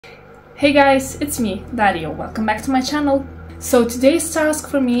Hey guys, it's me, Dario. Welcome back to my channel. So today's task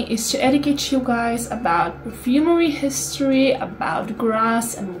for me is to educate you guys about perfumery history, about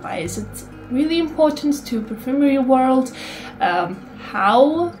Grasse and why is it really important to perfumery world,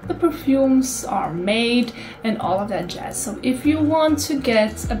 how the perfumes are made and all of that jazz. So if you want to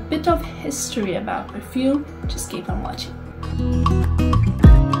get a bit of history about perfume, just keep on watching.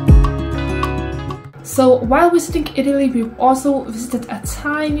 So while visiting Italy, we've also visited a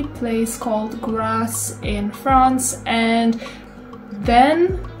tiny place called Grasse in France, and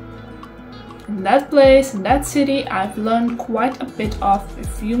then in that place, in that city, I've learned quite a bit of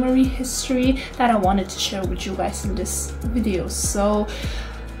perfumery history that I wanted to share with you guys in this video. So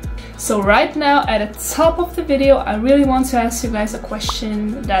right now at the top of the video, I really want to ask you guys a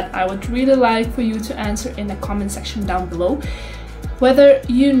question that I would really like for you to answer in the comment section down below. Whether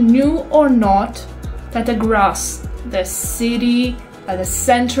you knew or not that the Grasse, the city at the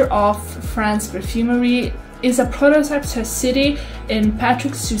center of France perfumery, is a prototype to a city in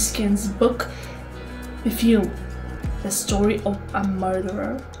Patrick Süskind's book Perfume, the story of a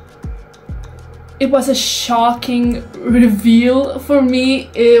murderer. It was a shocking reveal for me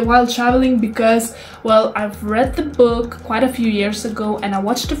while traveling because, well, I've read the book quite a few years ago and I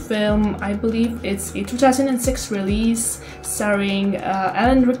watched the film. I believe it's a 2006 release starring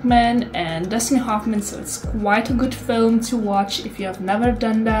Alan Rickman and Dustin Hoffman, so it's quite a good film to watch if you have never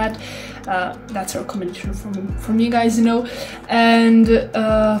done that. That's a recommendation from you guys, you know. And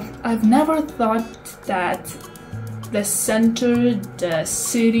I've never thought that the center, the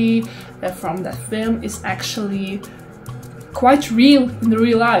city from that film is actually quite real in the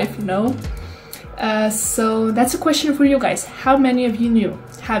real life, you know. So that's a question for you guys. How many of you knew?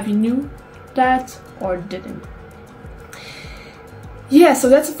 Have you knew that or didn't? Yeah, so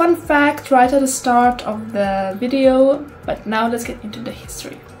that's a fun fact right at the start of the video, but now let's get into the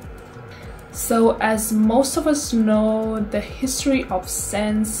history. So as most of us know, the history of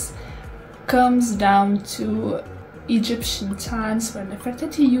scents comes down to Egyptian times, when the fact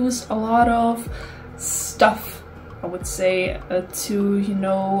that he used a lot of stuff, I would say, to, you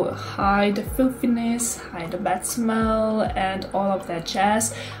know, hide the filthiness, hide the bad smell and all of that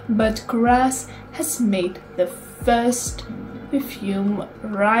jazz. But Grasse has made the first perfume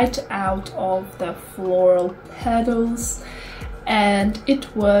right out of the floral petals, and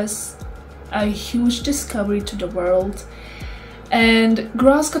it was a huge discovery to the world. And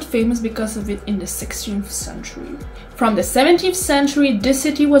Grasse got famous because of it in the 16th century. From the 17th century, this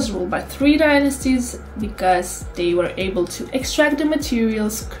city was ruled by 3 dynasties because they were able to extract the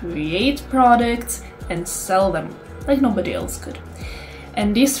materials, create products, and sell them like nobody else could.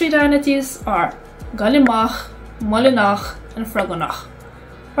 And these 3 dynasties are Galimard, Molenach, and Fragonard.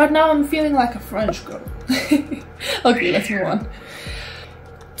 Right now I'm feeling like a French girl. Okay, let's move on.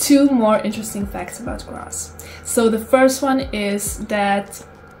 2 more interesting facts about Grasse. So the first one is that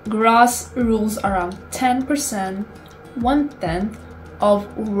Grasse rules around 10%, 1/10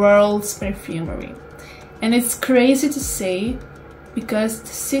 of world's perfumery. And it's crazy to say because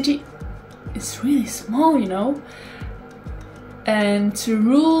the city is really small, you know. And to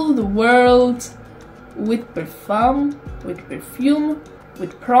rule the world with perfume,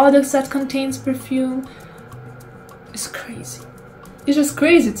 with products that contains perfume is crazy. It's just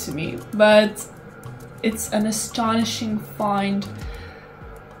crazy to me, but it's an astonishing find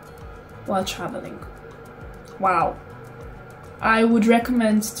while traveling. Wow. I would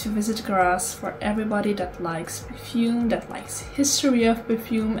recommend to visit Grasse for everybody that likes perfume, that likes history of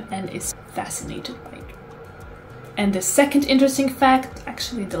perfume and is fascinated by it. And the second interesting fact,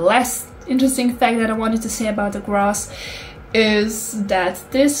 actually the last interesting fact that I wanted to say about the Grasse, is that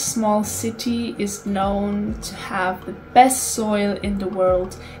this small city is known to have the best soil in the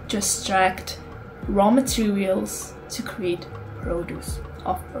world to extract raw materials to create produce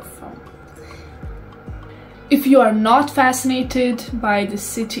of perfume. If you are not fascinated by the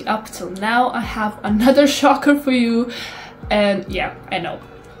city up till now, I have another shocker for you. And yeah, I know,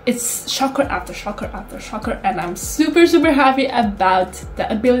 it's shocker after shocker after shocker, and I'm super happy about the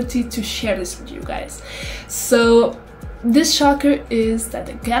ability to share this with you guys. So this shocker is that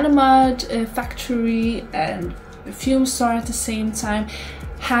the Gallimard factory and perfume store at the same time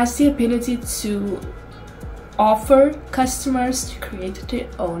has the ability to offer customers to create their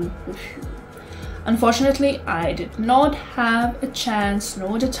own perfume. Unfortunately, I did not have a chance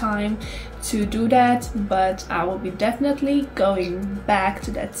nor the time to do that, but I will be definitely going back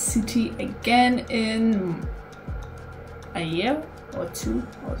to that city again in a year or 2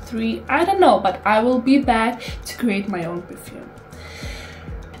 or 3, I don't know, but I will be back to create my own perfume.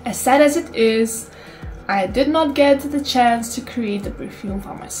 As sad as it is, I did not get the chance to create the perfume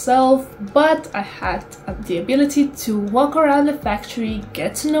for myself, but I had the ability to walk around the factory,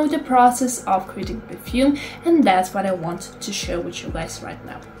 get to know the process of creating perfume, and that's what I want to share with you guys right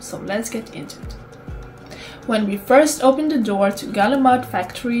now. So let's get into it. When we first opened the door to Galimard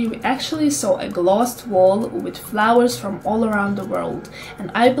factory, we actually saw a glossed wall with flowers from all around the world,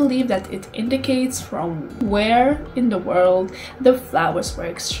 and I believe that it indicates from where in the world the flowers were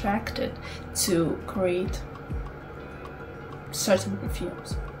extracted to create certain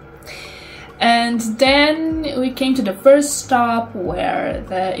perfumes. And then we came to the first stop where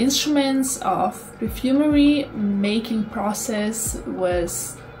the instruments of perfumery making process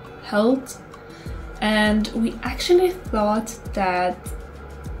was held. And we actually thought that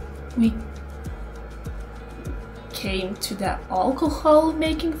we came to the alcohol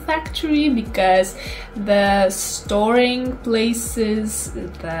making factory because the storing places,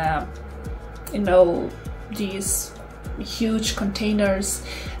 these huge containers,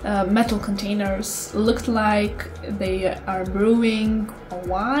 metal containers, looked like they are brewing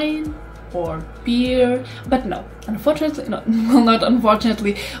wine or beer, but no, unfortunately, not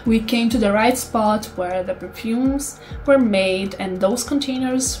unfortunately, we came to the right spot where the perfumes were made, and those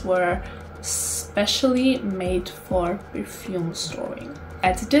containers were specially made for perfume storing.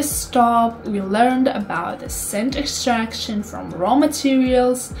 At this stop, we learned about the scent extraction from raw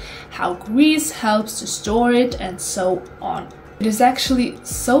materials, how grease helps to store it, and so on. It is actually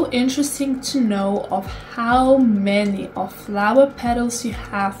so interesting to know of how many of flower petals you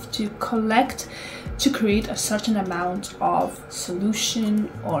have to collect to create a certain amount of solution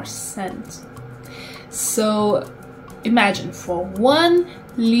or scent. So imagine, for 1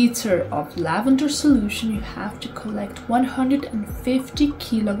 liter of lavender solution you have to collect 150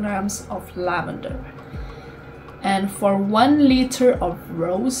 kilograms of lavender, and for 1 liter of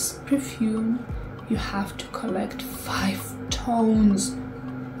rose perfume you have to collect 5 tons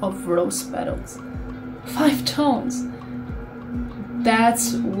of rose petals. 5 tons!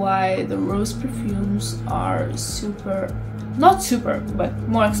 That's why the rose perfumes are not super, but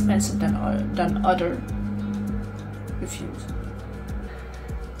more expensive than other perfumes.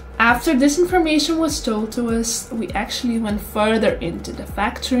 After this information was told to us, we actually went further into the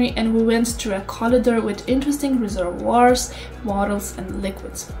factory and we went through a corridor with interesting reservoirs, bottles and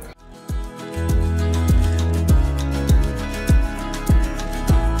liquids.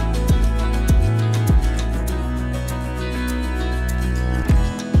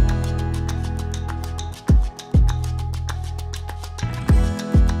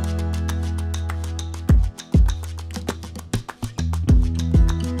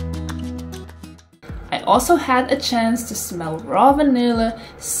 I also had a chance to smell raw vanilla,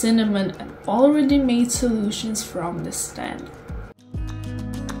 cinnamon and already made solutions from the stand.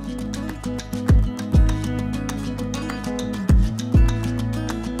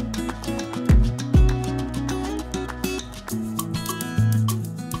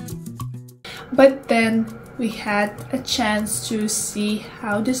 But then we had a chance to see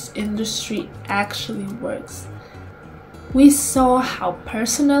how this industry actually works. We saw how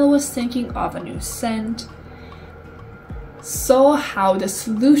personnel was thinking of a new scent, saw how the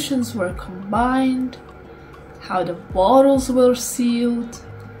solutions were combined, how the bottles were sealed,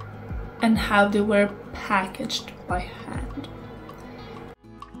 and how they were packaged by hand.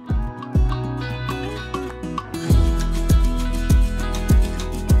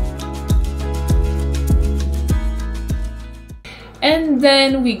 And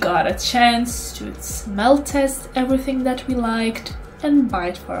then we got a chance to smell test everything that we liked and buy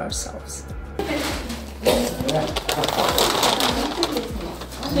it for ourselves.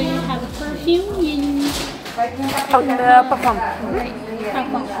 So you have perfume in parfum.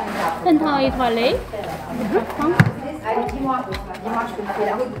 and how it valait? Parfum.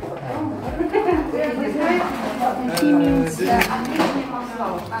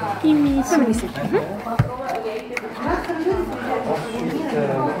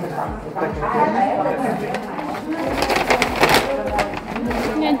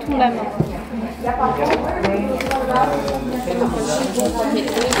 Bien tout la main.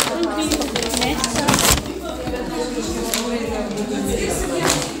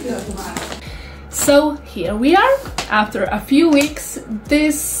 So here we are, after a few weeks.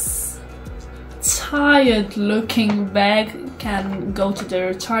 This tired looking bag can go to the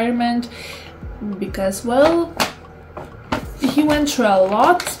retirement because, well, he went through a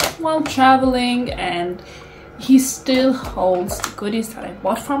lot while traveling and he still holds the goodies that I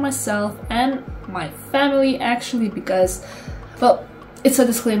bought for myself and my family, actually, because, well, it's a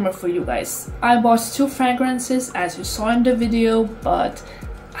disclaimer for you guys. I bought 2 fragrances as you saw in the video, but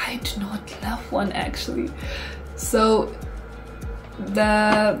I do not love one actually. So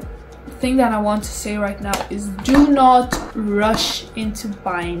the thing that I want to say right now is do not rush into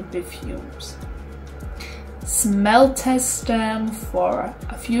buying perfumes. Smell test them for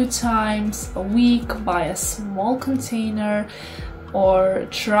a few times a week, buy a small container or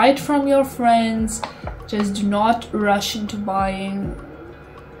try it from your friends. Just do not rush into buying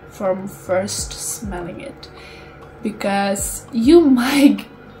from first smelling it, because you might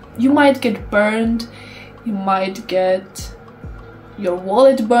get burned, you might get your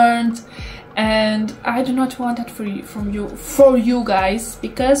wallet burned, and I do not want that for you guys,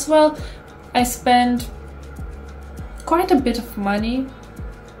 because well, I spend quite a bit of money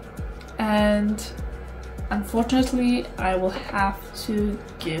and unfortunately I will have to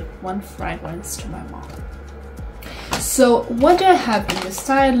give one fragrance to my mom. So what do I have in this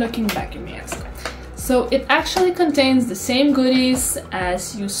side looking back, you may ask? So it actually contains the same goodies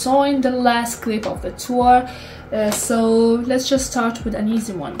as you saw in the last clip of the tour. So let's just start with an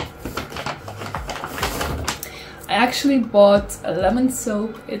easy one. I actually bought a lemon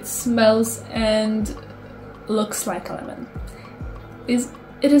soap. It smells and looks like a lemon. It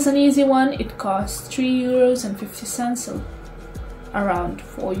is an easy one. It costs €3.50, so around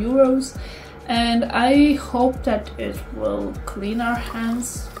 €4, and I hope that it will clean our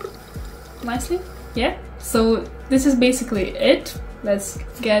hands nicely. Yeah, so this is basically it. Let's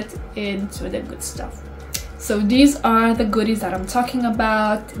get into the good stuff. So these are the goodies that I'm talking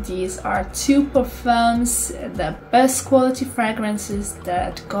about. These are 2 perfumes, the best quality fragrances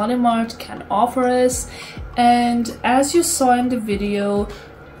that Gallimard can offer us. And as you saw in the video,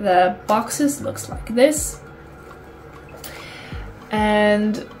 the boxes looks like this.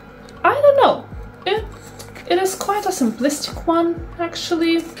 And I don't know, it is quite a simplistic one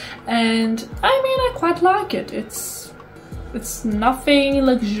actually, and I mean I quite like it. It's nothing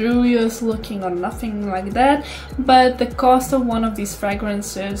luxurious looking or nothing like that, but the cost of one of these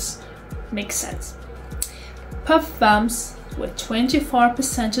fragrances makes sense. Perfumes with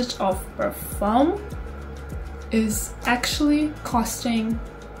 24% of perfume is actually costs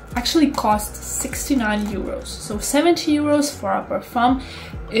 €69. So €70 for a perfume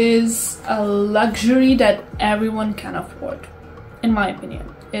is a luxury that everyone can afford, in my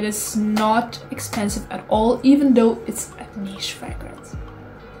opinion. It is not expensive at all, even though it's a niche fragrance.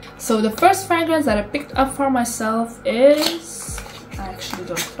 So the first fragrance that I picked up for myself is, I actually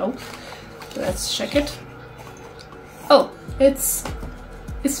don't know, let's check it. Oh, it's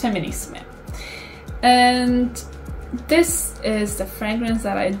Feminissime. And this is the fragrance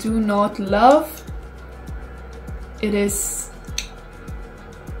that I do not love. It is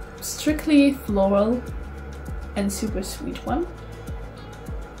strictly floral and super sweet one.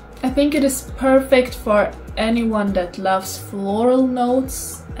 I think it is perfect for anyone that loves floral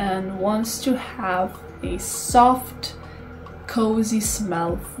notes and wants to have a soft, cozy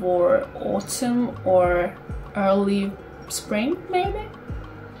smell for autumn or early spring, maybe?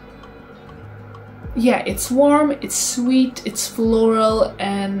 Yeah, it's warm, it's sweet, it's floral,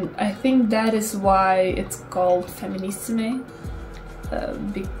 and I think that is why it's called Feminissime,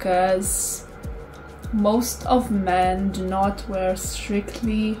 because most of men do not wear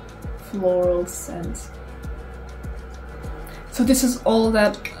strictly floral scents. So this is all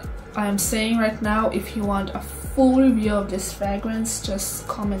that I am saying right now. If you want a full review of this fragrance, just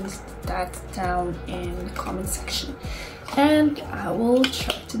comment that down in the comment section and I will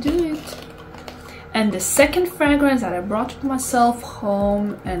try to do it. And the second fragrance that I brought myself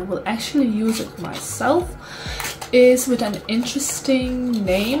home and will actually use it myself is with an interesting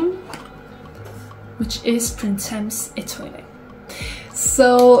name, which is Perfume CENTRE.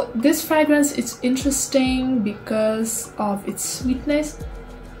 So this fragrance is interesting because of its sweetness,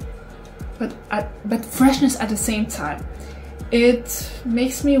 but freshness at the same time. It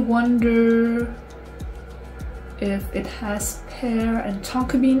makes me wonder if it has pear and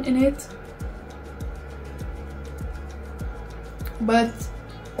tonka bean in it. But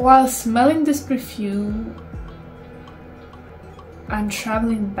while smelling this perfume, I'm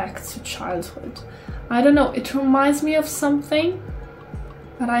traveling back to childhood. I don't know, it reminds me of something,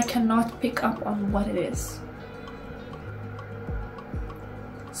 but I cannot pick up on what it is.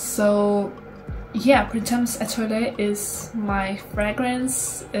 So yeah, Perfume CENTRE is my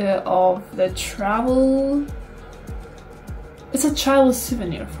fragrance of the travel. It's a travel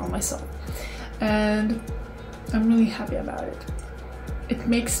souvenir for myself, and I'm really happy about it. It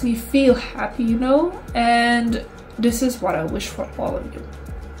makes me feel happy, you know, and this is what I wish for all of you.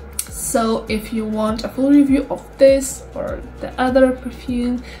 So if you want a full review of this or the other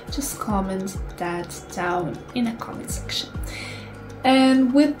perfume, just comment that down in the comment section.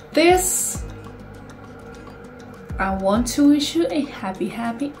 And with this, I want to wish you a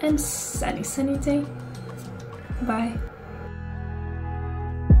happy and sunny day. Bye.